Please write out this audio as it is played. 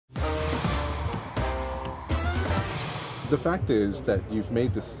the fact is that you've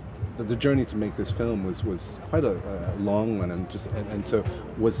made this, the journey to make this film was quite a long one, and so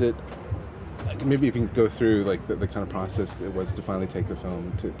was it, like, maybe if you can go through like the kind of process it was to finally take the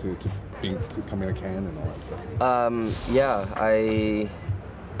film to coming to Cannes and all that stuff. Yeah,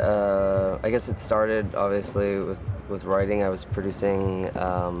 I guess it started obviously with writing. I was producing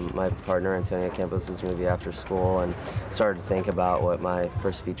my partner Antonio Campos's movie After School, and started to think about what my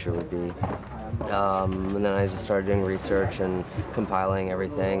first feature would be. And then I just started doing research and compiling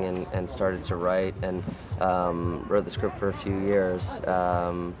everything, and started to write, and wrote the script for a few years.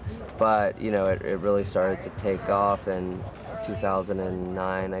 But you know, it really started to take off in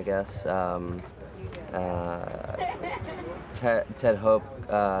 2009, I guess. Ted Hope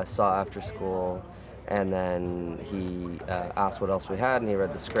saw After School, and then he asked what else we had, and he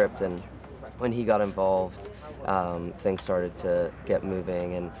read the script, and when he got involved, things started to get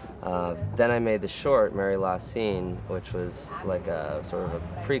moving, and then I made the short, Mary Last Scene, which was like a sort of a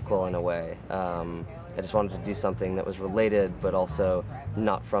prequel in a way. I just wanted to do something that was related, but also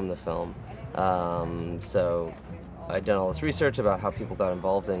not from the film. So I'd done all this research about how people got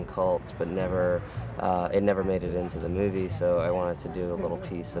involved in cults, but it never made it into the movie, so I wanted to do a little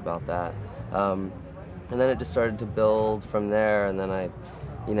piece about that. And then it just started to build from there, and then I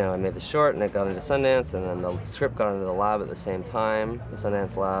made the short, and it got into Sundance, and then the script got into the lab at the same time, the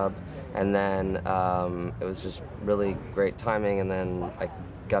Sundance lab, and then it was just really great timing, and then I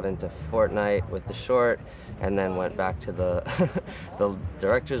got into Fortnite with the short, and then went back to the the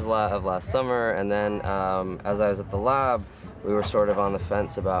director's lab of last summer, and then as I was at the lab, we were sort of on the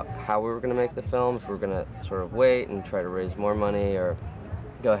fence about how we were going to make the film, if we were going to sort of wait and try to raise more money, or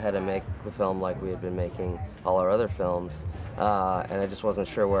go ahead and make the film like we had been making all our other films. And I just wasn't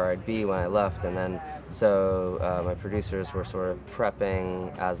sure where I'd be when I left, and then so my producers were sort of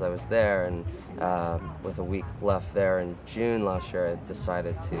prepping as I was there, and with a week left there in June last year, I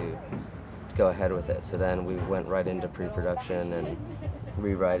decided to go ahead with it. So then we went right into pre-production and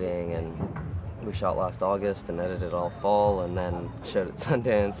rewriting, and we shot last August and edited all fall, and then showed at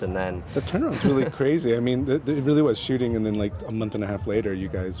Sundance, and then... The turnaround's really crazy. I mean, it really was shooting, and then like a month and a half later, you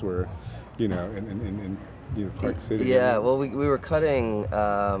guys were, in Park City. Yeah, well, we were cutting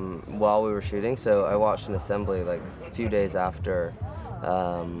while we were shooting, so I watched an assembly like a few days after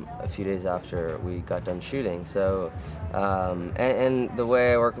we got done shooting. So, and the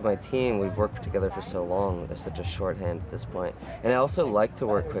way I work with my team, we've worked together for so long. There's such a shorthand at this point, and I also like to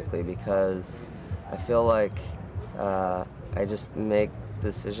work quickly because I feel like I just make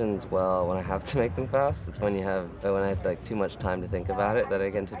decisions well when I have to make them fast. It's when I have like too much time to think about it that I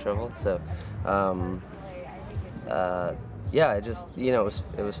get into trouble. So. Yeah, it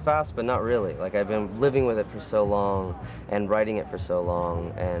was fast, but not really. Like, I've been living with it for so long and writing it for so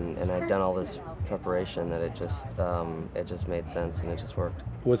long, and I'd done all this preparation that it just made sense, and it just worked.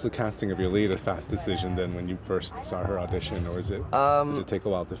 Was the casting of your lead a fast decision then when you first saw her audition, or did it take a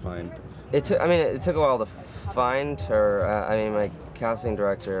while to find? It took a while to find her. My casting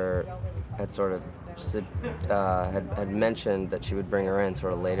director had sort of had mentioned that she would bring her in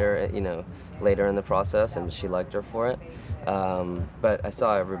sort of later in the process, and she liked her for it. But I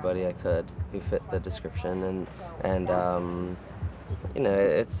saw everybody I could who fit the description, and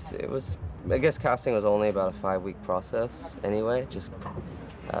it was, I guess casting was only about a 5-week process anyway, just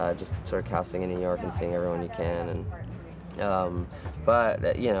sort of casting in New York and seeing everyone you can, and but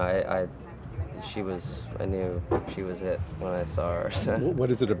I knew she was it when I saw her. So.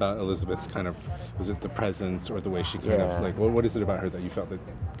 What is it about Elizabeth's kind of, was it the presence or the way she kind of, like, what is it about her that you felt that,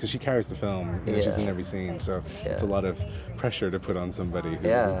 because she carries the film, she's in every scene, so it's a lot of pressure to put on somebody who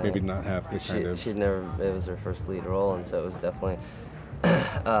maybe not have the kind of... It was her first lead role, and so it was definitely,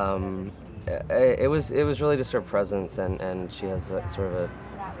 it was really just her presence, and she has sort of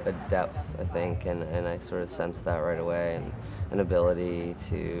a depth, I think, and I sort of sensed that right away, and an ability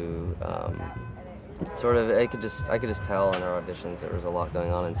to I could just tell in our auditions there was a lot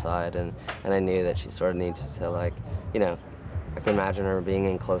going on inside, and I knew that she sort of needed to, like, I could imagine her being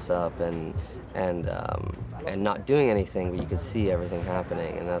in close up and not doing anything, but you could see everything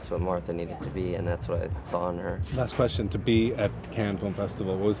happening, and that's what Martha needed to be, and that's what I saw in her. Last question, to be at Cannes Film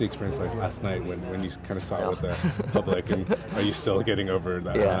Festival, what was the experience like last night when you kind of saw it with the public, and are you still getting over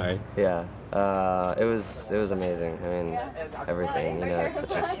that high? Yeah, it was amazing. I mean, everything, it's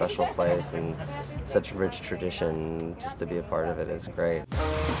such a special place and such rich tradition. Just to be a part of it is great.